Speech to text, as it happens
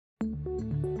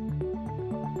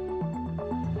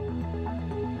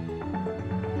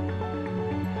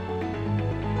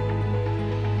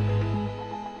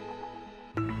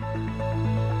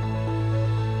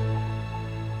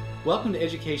Welcome to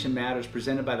Education Matters,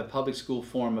 presented by the Public School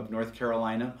Forum of North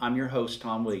Carolina. I'm your host,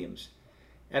 Tom Williams.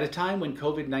 At a time when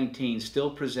COVID-19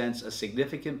 still presents a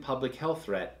significant public health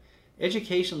threat,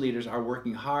 education leaders are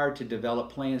working hard to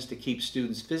develop plans to keep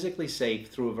students physically safe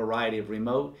through a variety of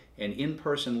remote and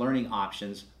in-person learning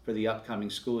options for the upcoming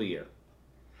school year.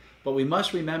 But we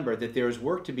must remember that there is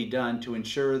work to be done to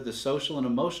ensure the social and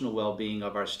emotional well-being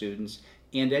of our students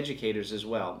and educators as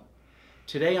well.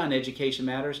 Today on Education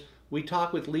Matters, we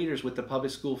talk with leaders with the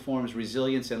Public School Forum's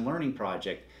Resilience and Learning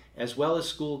Project, as well as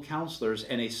school counselors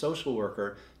and a social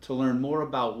worker, to learn more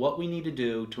about what we need to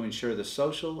do to ensure the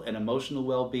social and emotional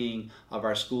well-being of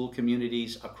our school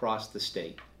communities across the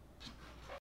state.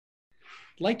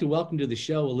 I'd like to welcome to the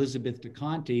show Elizabeth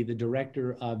DeKonty, the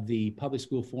director of the Public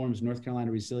School Forum's North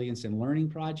Carolina Resilience and Learning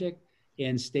Project,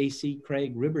 and Stacey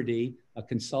Craig Riberdy, a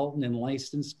consultant and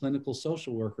licensed clinical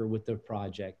social worker with the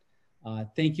project.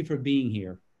 Thank you for being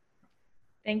here.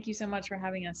 Thank you so much for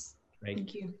having us. Great.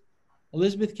 Thank you.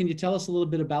 Elizabeth, can you tell us a little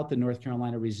bit about the North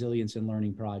Carolina Resilience and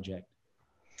Learning Project?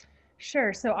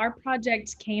 Sure. So our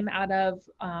project came out of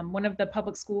one of the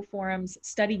Public School Forum's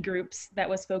study groups that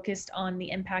was focused on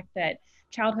the impact that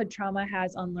childhood trauma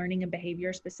has on learning and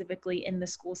behavior, specifically in the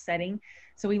school setting.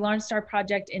 So we launched our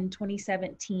project in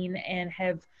 2017 and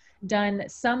have done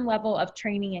some level of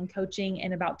training and coaching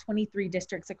in about 23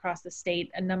 districts across the state,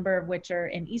 a number of which are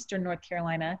in Eastern North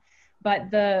Carolina.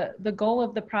 But the goal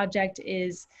of the project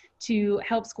is to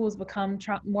help schools become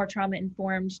more trauma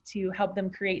informed, to help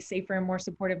them create safer and more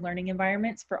supportive learning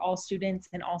environments for all students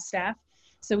and all staff.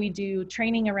 So we do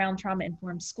training around trauma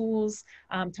informed schools,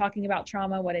 talking about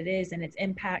trauma, what it is and its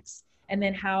impacts, and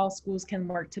then how schools can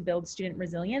work to build student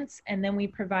resilience. And then we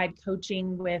provide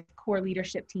coaching with core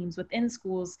leadership teams within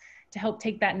schools to help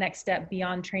take that next step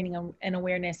beyond training and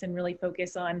awareness and really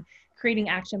focus on creating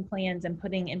action plans and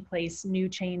putting in place new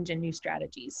change and new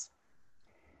strategies.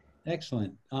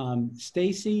 Excellent.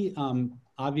 Stacey,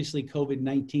 obviously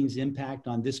COVID-19's impact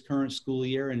on this current school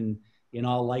year and in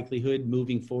all likelihood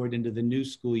moving forward into the new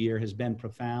school year has been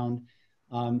profound.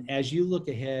 As you look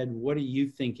ahead, what are you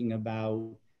thinking about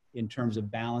in terms of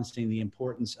balancing the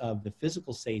importance of the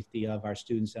physical safety of our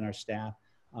students and our staff,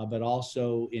 but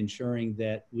also ensuring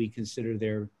that we consider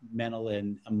their mental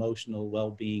and emotional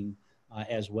well-being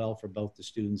as well for both the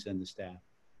students and the staff?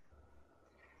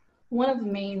 One of the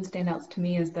main standouts to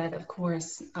me is that, of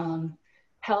course,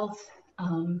 health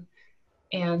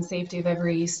and safety of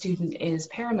every student is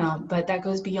paramount, but that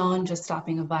goes beyond just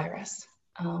stopping a virus.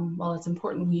 While it's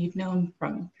important, we've known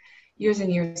from years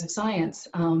and years of science,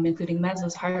 including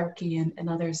Maslow's hierarchy and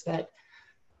others, that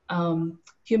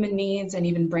human needs and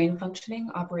even brain functioning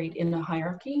operate in a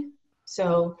hierarchy.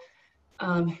 So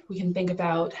we can think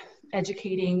about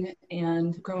educating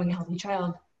and growing a healthy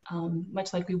child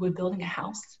much like we would building a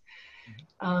house.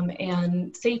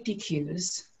 And safety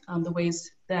cues, the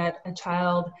ways that a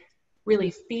child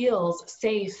really feels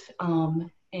safe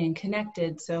and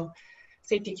connected. So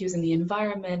safety cues in the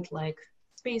environment, like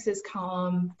space is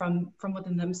calm from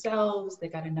within themselves, they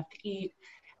got enough to eat,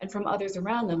 and from others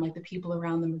around them, like the people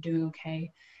around them are doing okay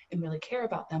and really care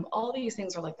about them. All these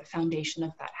things are like the foundation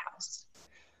of that house.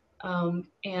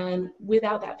 And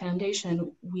without that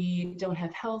foundation, we don't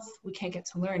have health, we can't get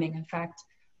to learning. In fact,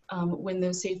 when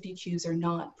those safety cues are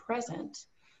not present,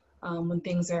 when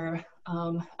things are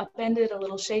upended, a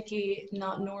little shaky,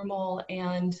 not normal,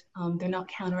 and they're not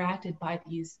counteracted by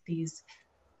these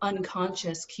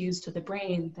unconscious cues to the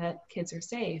brain that kids are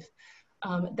safe,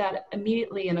 that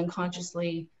immediately and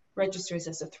unconsciously registers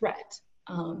as a threat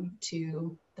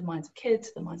to the minds of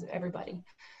kids, the minds of everybody,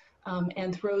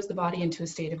 and throws the body into a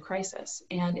state of crisis.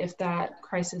 And if that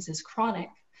crisis is chronic,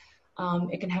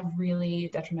 it can have really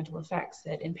detrimental effects.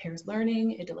 It impairs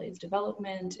learning, it delays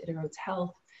development, it erodes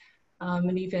health,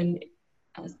 and even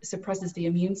suppresses the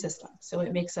immune system. So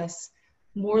it makes us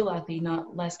more likely,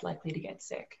 not less likely to get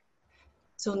sick.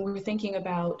 So when we're thinking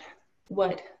about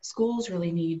what schools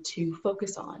really need to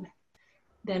focus on,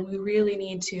 then we really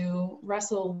need to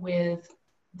wrestle with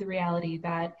the reality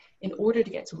that in order to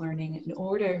get to learning, in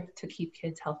order to keep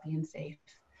kids healthy and safe,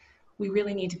 we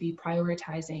really need to be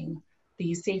prioritizing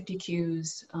these safety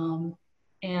cues and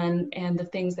the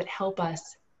things that help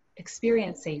us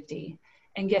experience safety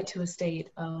and get to a state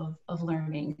of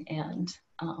learning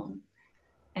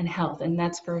and health. And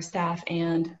that's for staff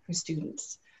and for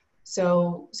students.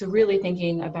 So really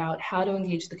thinking about how to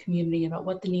engage the community, about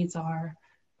what the needs are,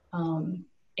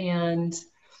 and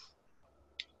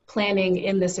planning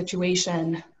in the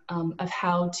situation of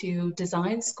how to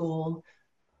design school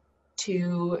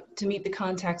to meet the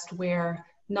context where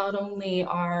not only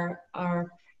are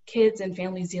kids and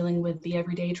families dealing with the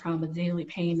everyday trauma, the daily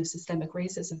pain of systemic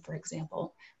racism, for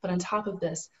example. But on top of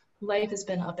this, life has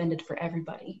been upended for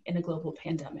everybody in a global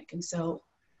pandemic. And so,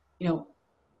 you know,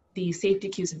 the safety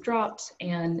cues have dropped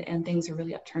and things are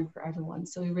really upturned for everyone.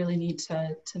 So we really need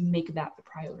to make that the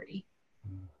priority.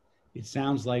 It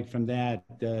sounds like from that,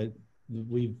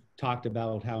 we've talked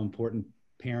about how important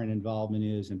parent involvement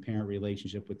is and parent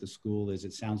relationship with the school is.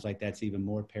 It sounds like that's even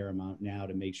more paramount now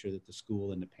to make sure that the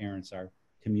school and the parents are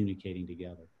communicating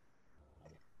together.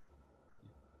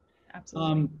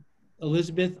 Absolutely.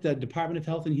 Elizabeth, the Department of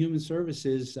Health and Human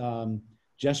Services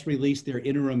just released their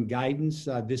interim guidance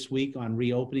this week on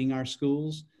reopening our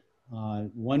schools.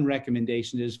 One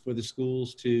recommendation is for the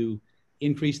schools to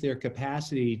increase their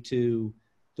capacity to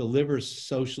deliver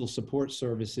social support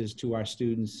services to our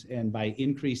students, and by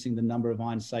increasing the number of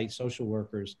on-site social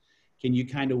workers. Can you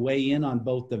kind of weigh in on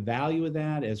both the value of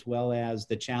that as well as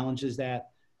the challenges that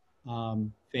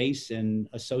face and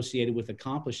associated with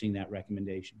accomplishing that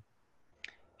recommendation?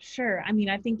 Sure. I mean,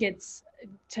 I think it's,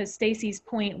 to Stacey's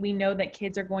point, we know that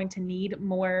kids are going to need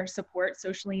more support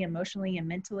socially, emotionally, and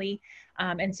mentally.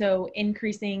 And so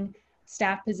increasing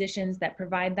staff positions that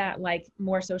provide that, like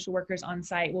more social workers on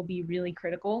site, will be really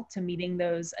critical to meeting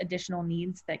those additional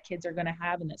needs that kids are going to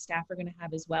have and that staff are going to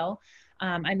have as well.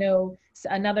 I know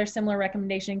another similar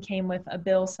recommendation came with a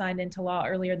bill signed into law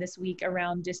earlier this week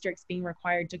around districts being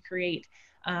required to create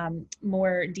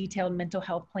more detailed mental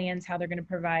health plans, how they're going to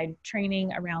provide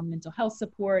training around mental health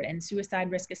support and suicide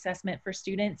risk assessment for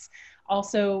students.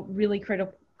 Also really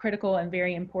critical and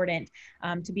very important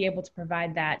to be able to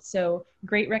provide that. So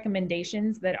great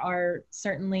recommendations that are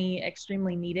certainly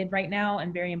extremely needed right now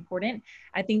and very important.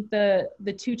 I think the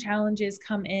two challenges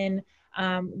come in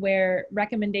where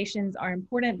recommendations are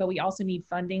important, but we also need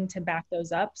funding to back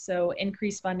those up. So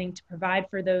increased funding to provide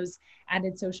for those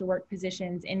added social work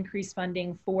positions, increased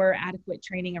funding for adequate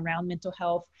training around mental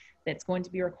health that's going to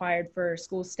be required for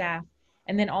school staff.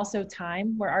 And then also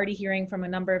time. We're already hearing from a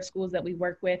number of schools that we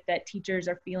work with that teachers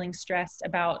are feeling stressed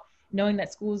about knowing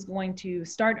that school is going to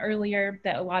start earlier,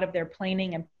 that a lot of their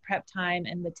planning and prep time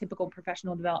and the typical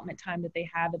professional development time that they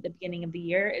have at the beginning of the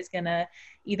year is going to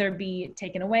either be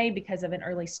taken away because of an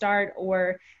early start,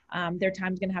 or their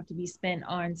time is going to have to be spent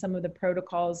on some of the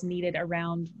protocols needed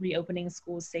around reopening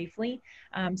schools safely.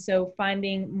 So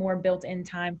finding more built-in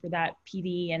time for that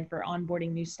PD and for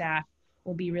onboarding new staff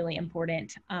will be really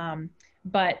important.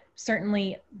 But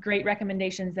certainly great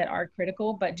recommendations that are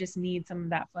critical, but just need some of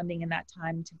that funding and that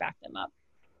time to back them up.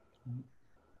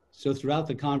 So throughout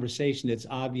the conversation, it's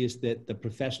obvious that the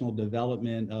professional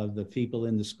development of the people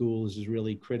in the schools is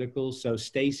really critical. So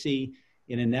Stacey,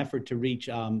 in an effort to reach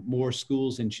more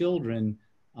schools and children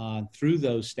through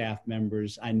those staff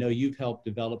members, I know you've helped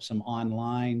develop some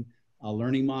online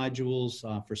learning modules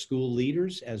for school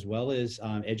leaders as well as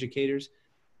educators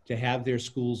to have their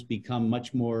schools become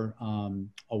much more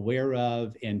aware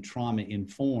of and trauma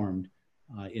informed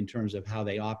in terms of how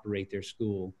they operate their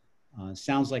school.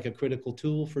 Sounds like a critical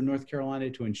tool for North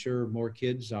Carolina to ensure more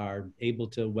kids are able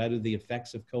to weather the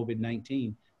effects of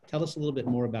COVID-19. Tell us a little bit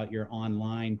more about your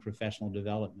online professional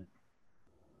development.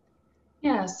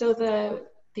 Yeah, so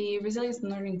the Resilience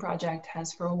and Learning Project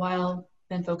has for a while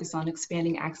been focused on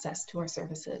expanding access to our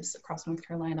services across North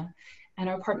Carolina. And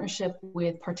our partnership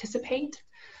with Participate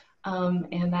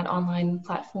and that online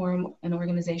platform and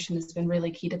organization has been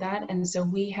really key to that. And so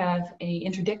we have a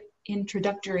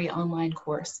introductory online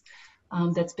course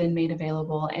that's been made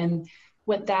available. And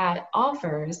what that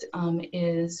offers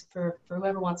is for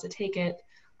whoever wants to take it,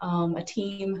 a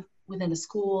team within a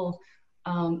school,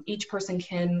 each person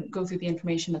can go through the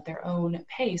information at their own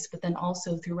pace, but then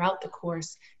also throughout the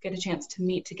course, get a chance to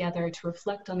meet together to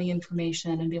reflect on the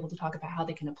information and be able to talk about how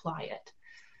they can apply it.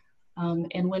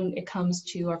 And when it comes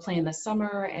to our plan this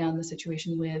summer and the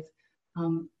situation with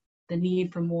the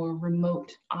need for more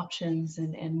remote options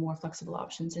and more flexible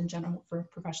options in general for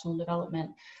professional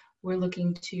development, we're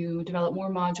looking to develop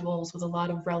more modules with a lot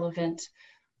of relevant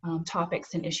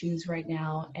topics and issues right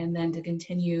now, and then to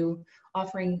continue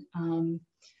offering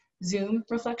Zoom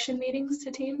reflection meetings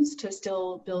to teams to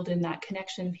still build in that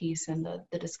connection piece and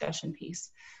the discussion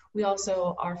piece. We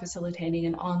also are facilitating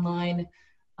an online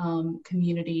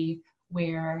community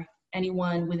where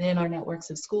anyone within our networks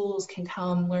of schools can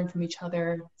come, learn from each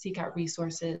other, seek out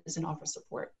resources, and offer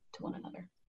support to one another.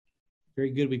 Very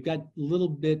good. We've got a little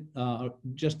bit,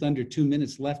 just under 2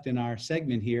 minutes left in our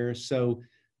segment here. So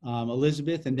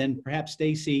Elizabeth, and then perhaps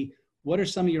Stacey, what are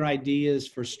some of your ideas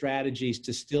for strategies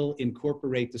to still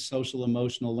incorporate the social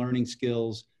emotional learning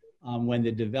skills when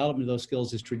the development of those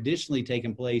skills has traditionally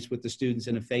taken place with the students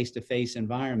in a face-to-face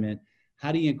environment?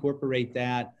 How do you incorporate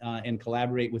that and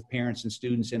collaborate with parents and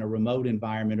students in a remote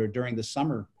environment or during the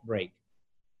summer break?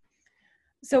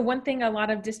 So one thing a lot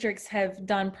of districts have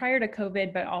done prior to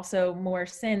COVID, but also more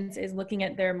since, is looking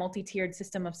at their multi-tiered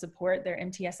system of support, their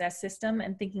MTSS system,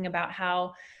 and thinking about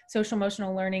how social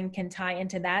emotional learning can tie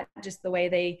into that, just the way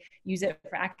they use it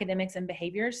for academics and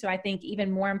behavior. So I think even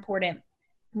more important,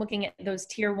 looking at those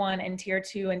tier 1 and tier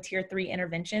 2 and tier 3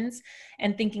 interventions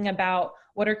and thinking about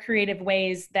what are creative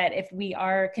ways that if we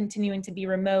are continuing to be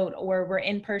remote or we're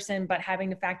in person but having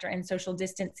to factor in social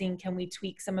distancing, can we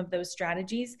tweak some of those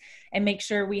strategies and make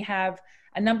sure we have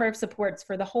a number of supports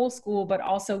for the whole school, but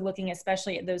also looking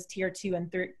especially at those tier 2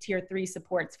 and tier 3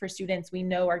 supports for students we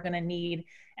know are going to need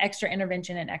extra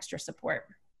intervention and extra support.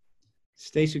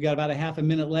 Stacey, we've got about a half a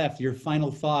minute left. Your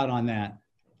final thought on that?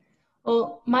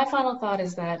 Well, my final thought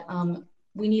is that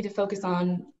we need to focus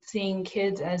on seeing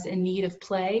kids as in need of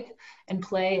play and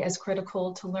play as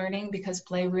critical to learning, because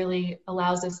play really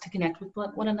allows us to connect with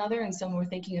one another. And so when we're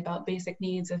thinking about basic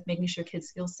needs of making sure kids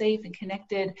feel safe and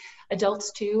connected,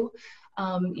 adults too,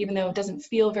 even though it doesn't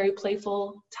feel very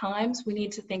playful times, we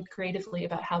need to think creatively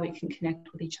about how we can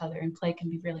connect with each other, and play can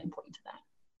be really important to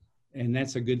that. And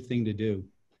that's a good thing to do.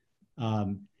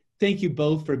 Thank you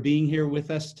both for being here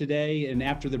with us today. And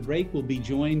after the break, we'll be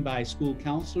joined by school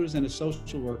counselors and a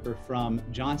social worker from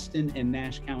Johnston and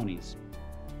Nash counties.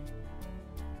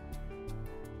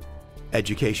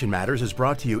 Education Matters is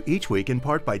brought to you each week in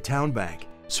part by Town Bank,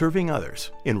 serving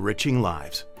others, enriching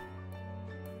lives.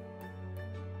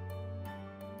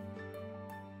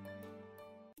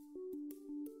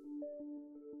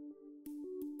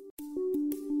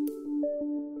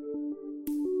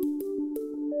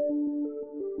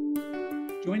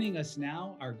 Joining us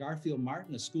now are Garfield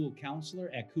Martin, a school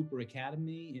counselor at Cooper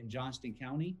Academy in Johnston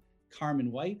County,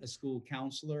 Carmen White, a school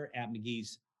counselor at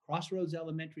McGee's Crossroads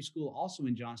Elementary School, also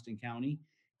in Johnston County,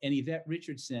 and Yvette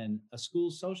Richardson, a school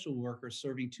social worker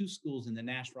serving 2 schools in the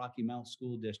Nash Rocky Mount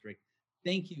School District.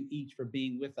 Thank you each for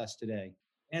being with us today.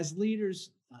 As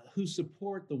leaders who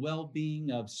support the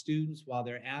well-being of students while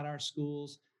they're at our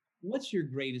schools, what's your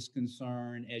greatest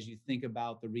concern as you think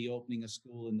about the reopening of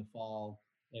school in the fall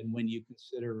and when you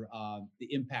consider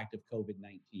the impact of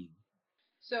COVID-19?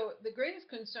 So the greatest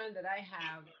concern that I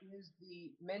have is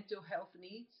the mental health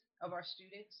needs of our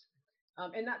students,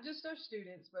 and not just our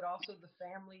students, but also the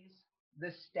families,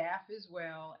 the staff as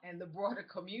well, and the broader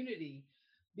community,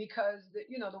 because the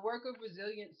work of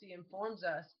resiliency informs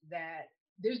us that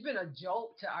there's been a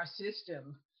jolt to our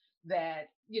system that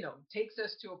takes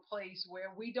us to a place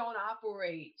where we don't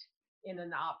operate in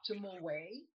an optimal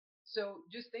way. So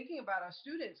just thinking about our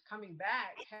students coming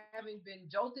back, having been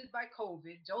jolted by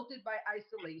COVID, jolted by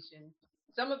isolation,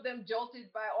 some of them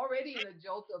jolted by already in a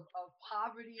jolt of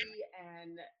poverty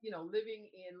and, living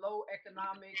in low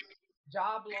economics,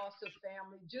 job loss of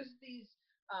family, just these,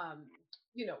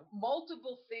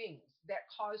 multiple things that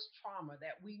cause trauma,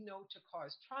 that we know to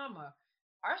cause trauma.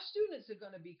 Our students are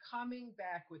going to be coming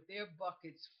back with their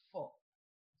buckets full.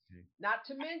 Not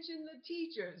to mention the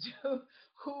teachers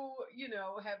who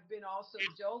have been also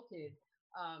jolted.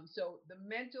 So the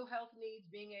mental health needs,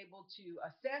 being able to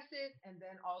assess it and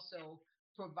then also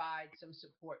provide some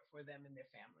support for them and their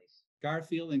families.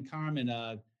 Garfield and Carmen,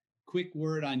 a quick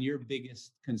word on your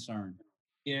biggest concern.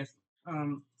 Yes,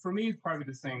 for me, it's probably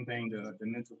the same thing, the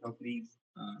mental health needs,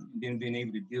 then being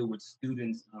able to deal with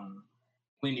students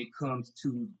when it comes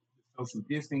to social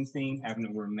distancing, having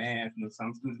to wear masks.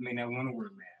 Some students may not want to wear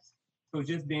masks. So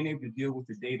just being able to deal with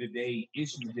the day-to-day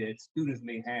issues that students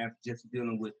may have, just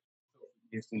dealing with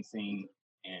distancing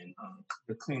and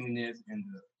the cleanliness and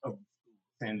the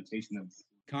sanitation of the school.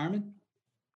 Carmen?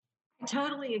 I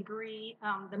totally agree.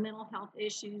 The mental health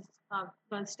issues of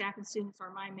both staff and students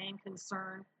are my main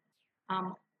concern.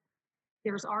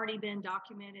 There's already been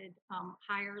documented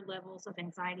higher levels of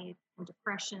anxiety and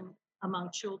depression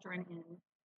among children in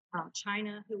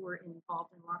China who were involved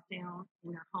in lockdown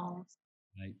in their homes.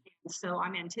 Right. And so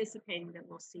I'm anticipating that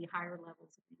we'll see higher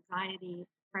levels of anxiety,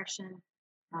 depression.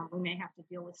 We may have to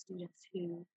deal with students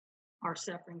who are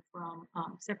suffering from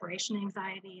separation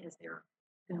anxiety, as they're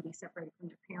going to be separated from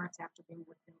their parents after being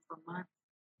with them for months.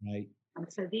 Right.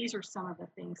 So these are some of the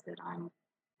things that I'm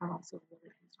also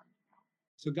really concerned about.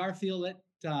 So Garfield,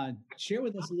 share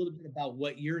with us a little bit about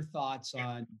what your thoughts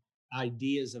on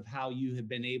ideas of how you have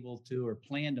been able to or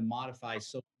plan to modify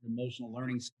social and emotional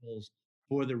learning skills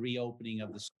for the reopening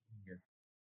of the school year.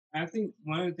 I think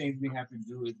one of the things we have to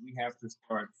do is we have to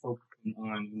start focusing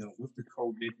on, with the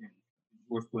COVID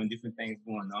and different things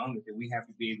going on with it, we have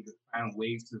to be able to find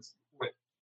ways to support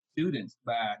students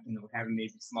by, having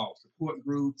maybe small support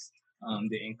groups,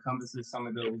 that encompasses some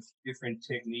of those different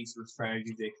techniques or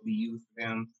strategies that could be used for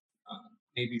them,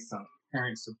 maybe some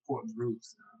parent support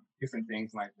groups, different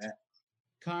things like that.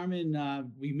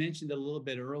 Carmen, we mentioned it a little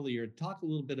bit earlier. Talk a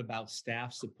little bit about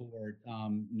staff support,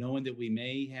 knowing that we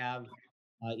may have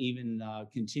even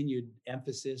continued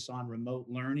emphasis on remote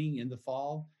learning in the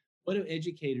fall. What do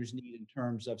educators need in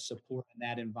terms of support in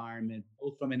that environment,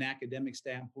 both from an academic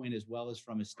standpoint as well as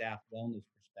from a staff wellness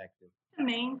perspective? The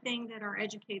main thing that our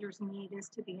educators need is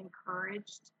to be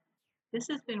encouraged. This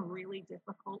has been really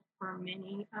difficult for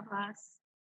many of us,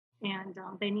 and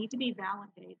they need to be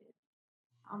validated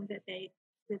that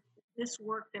this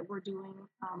work that we're doing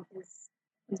is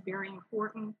very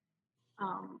important,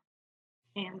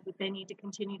 and that they need to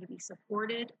continue to be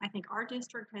supported. I think our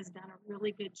district has done a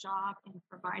really good job in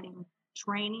providing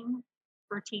training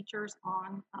for teachers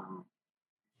on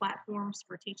platforms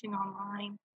for teaching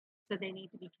online. So they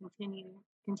need to be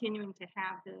continuing to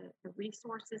have the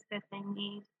resources that they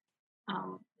need.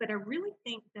 But I really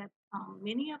think that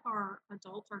many of our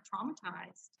adults are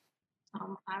traumatized.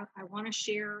 I want to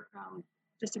share,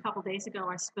 just a couple of days ago,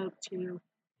 I spoke to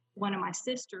one of my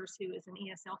sisters who is an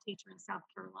ESL teacher in South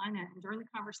Carolina. And during the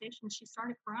conversation, she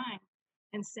started crying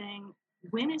and saying,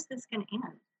 when is this going to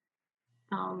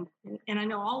end? And I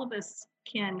know all of us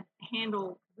can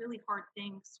handle really hard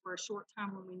things for a short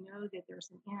time when we know that there's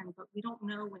an end, but we don't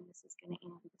know when this is going to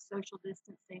end. The social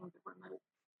distancing, the remote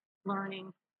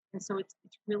learning. And so it's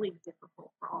really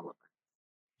difficult for all of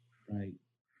us. Right.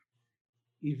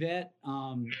 Yvette,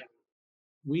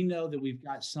 we know that we've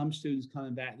got some students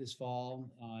coming back this fall,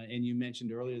 and you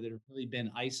mentioned earlier that have really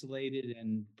been isolated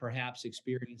and perhaps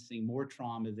experiencing more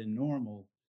trauma than normal.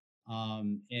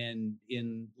 And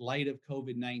in light of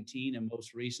COVID-19 and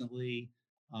most recently,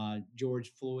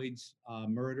 George Floyd's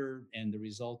murder and the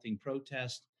resulting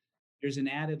protest, there's an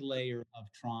added layer of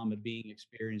trauma being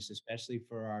experienced, especially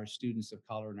for our students of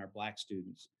color and our Black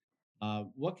students.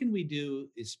 What can we do,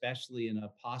 especially in a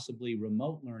possibly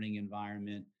remote learning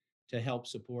environment, to help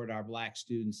support our Black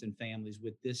students and families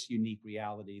with this unique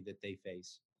reality that they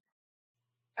face?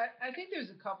 I think there's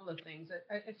a couple of things.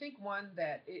 I think one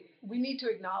that we need to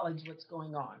acknowledge what's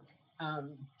going on.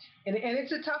 And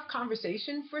it's a tough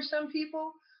conversation for some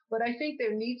people, but I think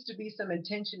there needs to be some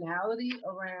intentionality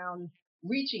around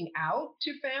reaching out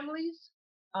to families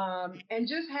and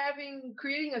just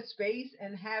creating a space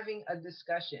and having a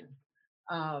discussion,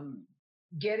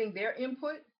 getting their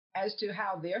input as to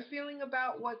how they're feeling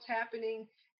about what's happening,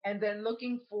 and then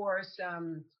looking for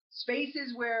some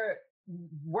spaces where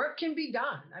work can be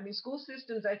done. I mean, school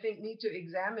systems, I think, need to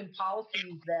examine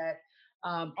policies that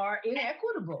are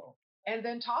inequitable and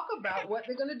then talk about what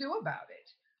they're going to do about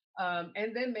it,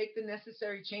 and then make the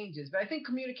necessary changes. But I think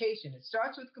communication, it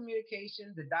starts with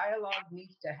communication. The dialogue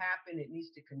needs to happen. It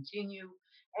needs to continue.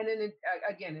 And then,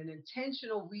 again, an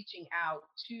intentional reaching out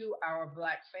to our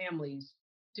Black families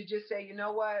to just say, you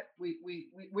know what,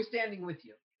 we're standing with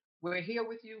you. We're here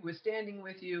with you. We're standing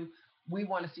with you. We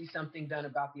want to see something done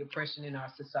about the oppression in our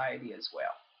society as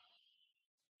well.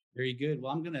 Very good.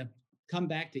 Well, I'm going to come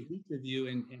back to each of you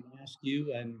and ask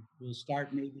you, and we'll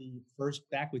start maybe first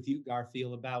back with you,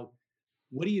 Garfield, about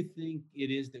what do you think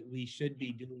it is that we should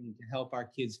be doing to help our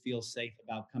kids feel safe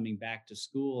about coming back to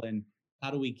school, and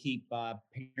how do we keep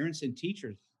parents and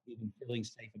teachers even feeling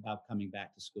safe about coming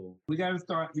back to school? We got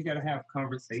to have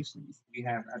conversations.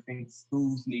 I think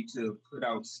schools need to put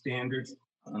out standards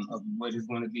of what is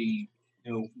going to be,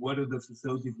 what are the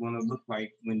facilities going to look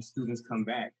like when students come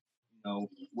back?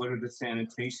 What are the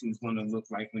sanitations going to look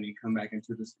like when they come back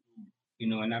into the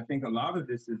school? And I think a lot of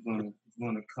this is going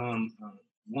to come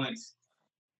once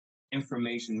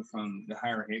information from the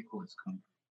higher headquarters comes.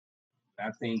 I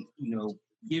think,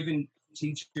 giving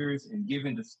teachers and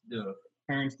giving the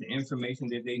parents the information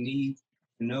that they need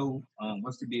to know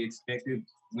what's to be expected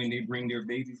when they bring their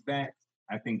babies back,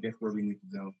 I think that's where we need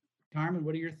to go. Carmen,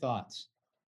 what are your thoughts?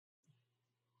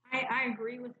 I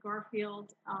agree with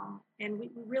Garfield, and we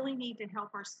really need to help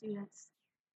our students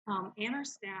and our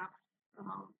staff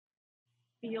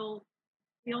feel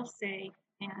safe.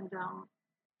 And I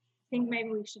think maybe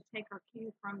we should take our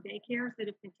cue from daycares that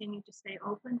have continued to stay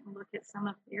open and look at some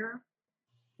of their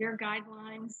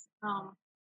guidelines.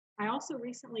 I also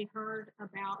recently heard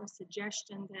about a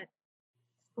suggestion that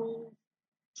schools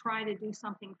try to do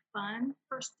something fun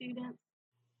for students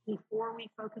before we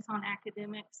focus on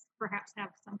academics, perhaps have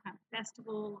some kind of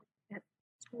festival at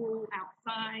school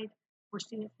outside where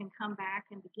students can come back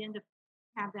and begin to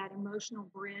have that emotional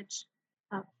bridge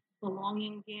of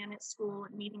belonging again at school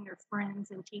and meeting their friends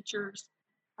and teachers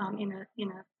in a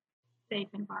safe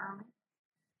environment.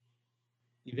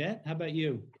 Yvette, how about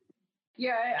you?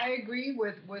 Yeah, I agree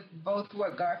with both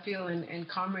what Garfield and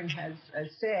Carmen has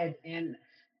said. And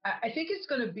I think it's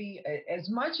going to be as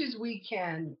much as we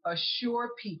can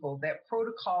assure people that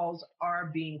protocols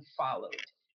are being followed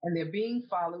and they're being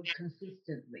followed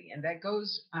consistently. And that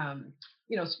goes,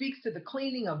 speaks to the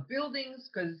cleaning of buildings,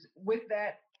 because with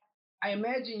that, I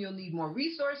imagine you'll need more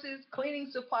resources, cleaning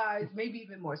supplies, maybe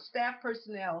even more staff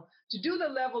personnel to do the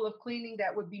level of cleaning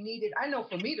that would be needed. I know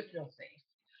for me to feel safe,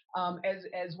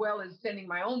 as well as sending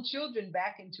my own children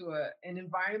back into an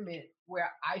environment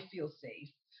where I feel safe.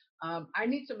 I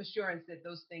need some assurance that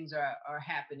those things are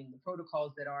happening, the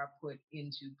protocols that are put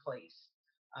into place.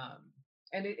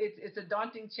 And it's a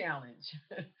daunting challenge.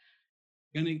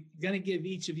 Gonna give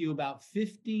each of you about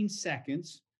 15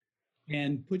 seconds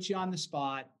and put you on the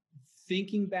spot,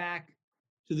 thinking back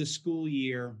to the school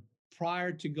year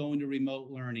prior to going to remote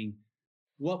learning.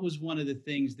 What was one of the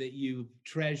things that you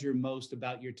treasure most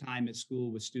about your time at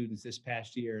school with students this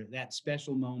past year, that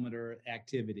special moment or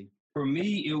activity? For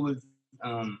me, it was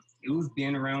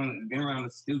being around the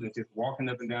students, just walking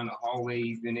up and down the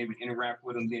hallways, being able to interact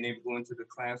with them, being able to go into the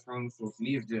classroom. So for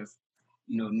me, it's just,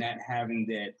 not having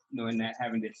that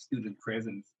student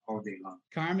presence all day long.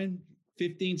 Carmen,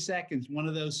 15 seconds, one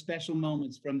of those special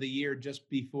moments from the year just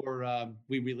before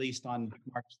we released on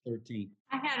March 13th.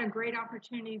 I had a great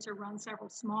opportunity to run several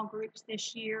small groups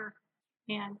this year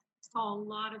and saw a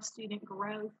lot of student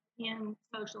growth in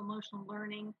social emotional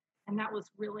learning. And that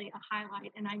was really a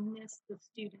highlight. And I miss the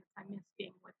students. I miss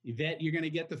being with them. Yvette, you're going to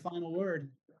get the final word.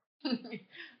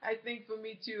 I think for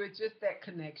me too, it's just that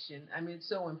connection. I mean, it's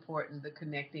so important, the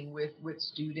connecting with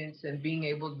students and being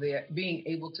able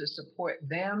to support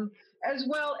them as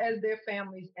well as their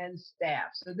families and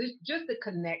staff. So this just the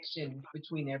connection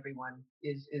between everyone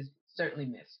is certainly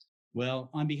missed. Well,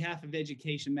 on behalf of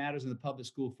Education Matters and the Public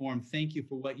School Forum, thank you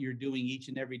for what you're doing each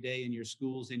and every day in your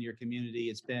schools, in your community.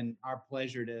 It's been our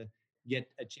pleasure to get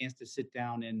a chance to sit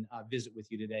down and visit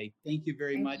with you today. Thank you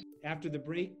very much. After the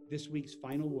break, this week's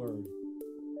final word.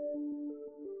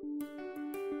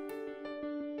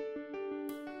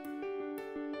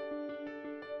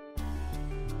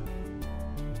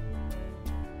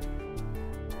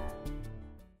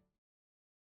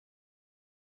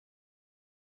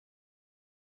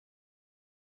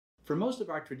 For most of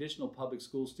our traditional public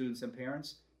school students and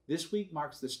parents, this week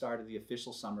marks the start of the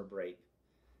official summer break.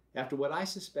 After what I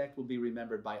suspect will be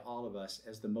remembered by all of us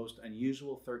as the most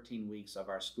unusual 13 weeks of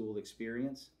our school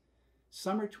experience,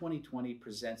 summer 2020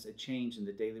 presents a change in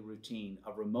the daily routine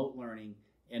of remote learning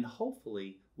and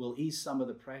hopefully will ease some of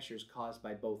the pressures caused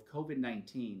by both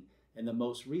COVID-19 and the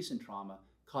most recent trauma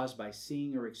caused by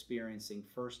seeing or experiencing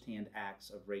firsthand acts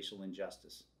of racial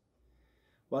injustice.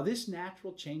 While this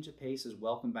natural change of pace is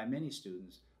welcomed by many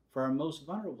students, for our most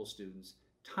vulnerable students,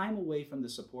 time away from the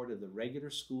support of the regular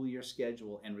school year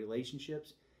schedule and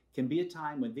relationships can be a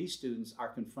time when these students are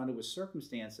confronted with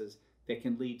circumstances that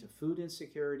can lead to food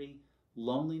insecurity,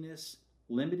 loneliness,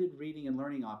 limited reading and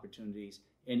learning opportunities,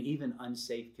 and even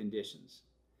unsafe conditions.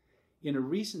 In a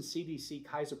recent CDC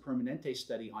Kaiser Permanente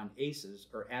study on ACEs,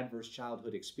 or Adverse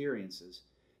Childhood Experiences,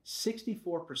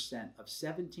 64% of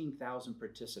 17,000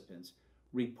 participants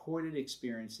reported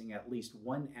experiencing at least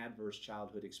one adverse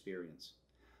childhood experience.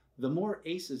 The more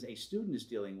ACEs a student is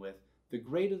dealing with, the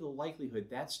greater the likelihood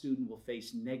that student will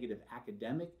face negative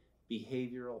academic,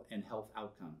 behavioral, and health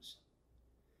outcomes.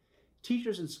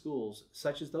 Teachers in schools,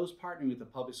 such as those partnering with the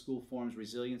Public School Forum's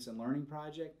Resilience and Learning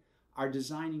Project, are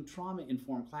designing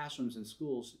trauma-informed classrooms in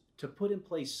schools to put in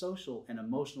place social and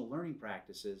emotional learning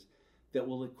practices that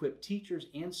will equip teachers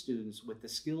and students with the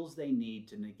skills they need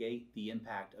to negate the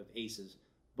impact of ACEs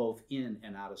both in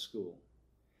and out of school.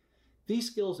 These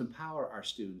skills empower our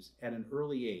students at an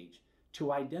early age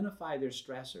to identify their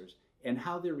stressors and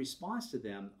how their response to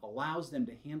them allows them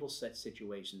to handle such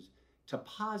situations to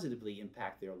positively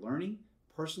impact their learning,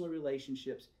 personal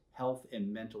relationships, health,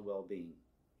 and mental well-being.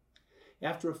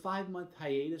 After a 5-month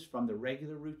hiatus from the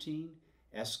regular routine,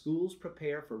 as schools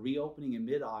prepare for reopening in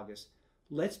mid-August,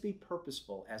 let's be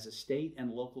purposeful as a state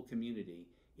and local community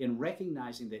in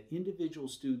recognizing that individual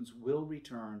students will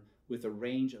return with a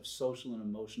range of social and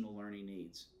emotional learning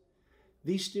needs.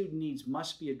 These student needs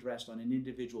must be addressed on an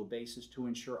individual basis to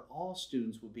ensure all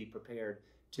students will be prepared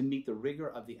to meet the rigor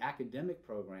of the academic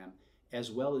program as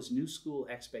well as new school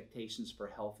expectations for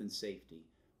health and safety,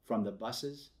 from the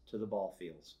buses to the ball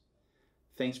fields.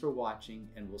 Thanks for watching,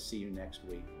 and we'll see you next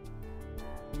week.